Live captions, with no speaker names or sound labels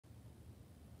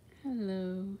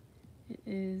Hello, it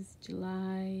is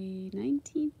July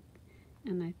 19th,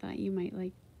 and I thought you might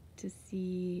like to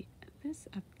see this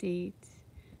update,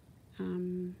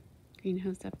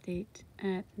 greenhouse update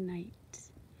at night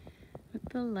with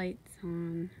the lights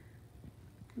on.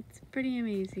 It's pretty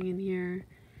amazing in here,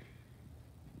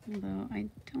 although I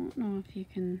don't know if you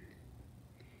can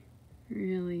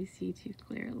really see too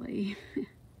clearly,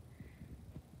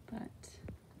 but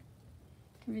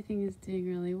everything is doing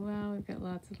really well. We've got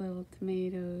lots of little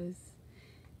tomatoes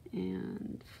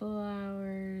and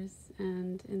flowers,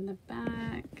 and in the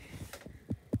back,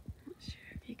 not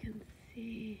sure if you can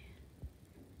see,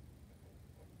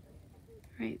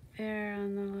 right there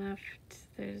on the left,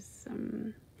 there's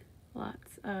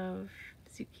lots of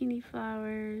zucchini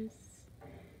flowers,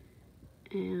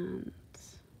 and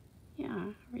yeah,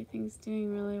 everything's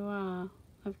doing really well.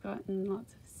 I've gotten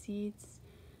lots of seeds,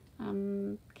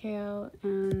 kale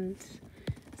and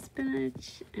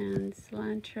spinach and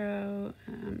cilantro,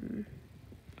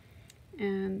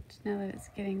 and now that it's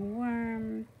getting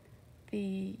warm,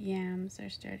 the yams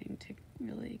are starting to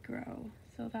really grow,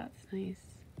 so that's nice.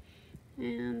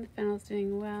 And the fennel's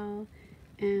doing well,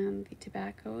 and the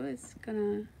tobacco is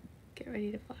gonna get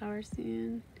ready to flower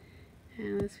soon,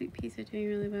 and the sweet peas are doing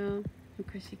really well. Of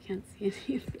course you can't see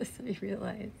any of this, I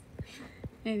realize.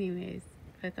 Anyways,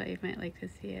 I thought you might like to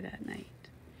see it at night.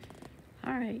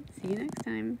 Alright, see you next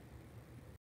time.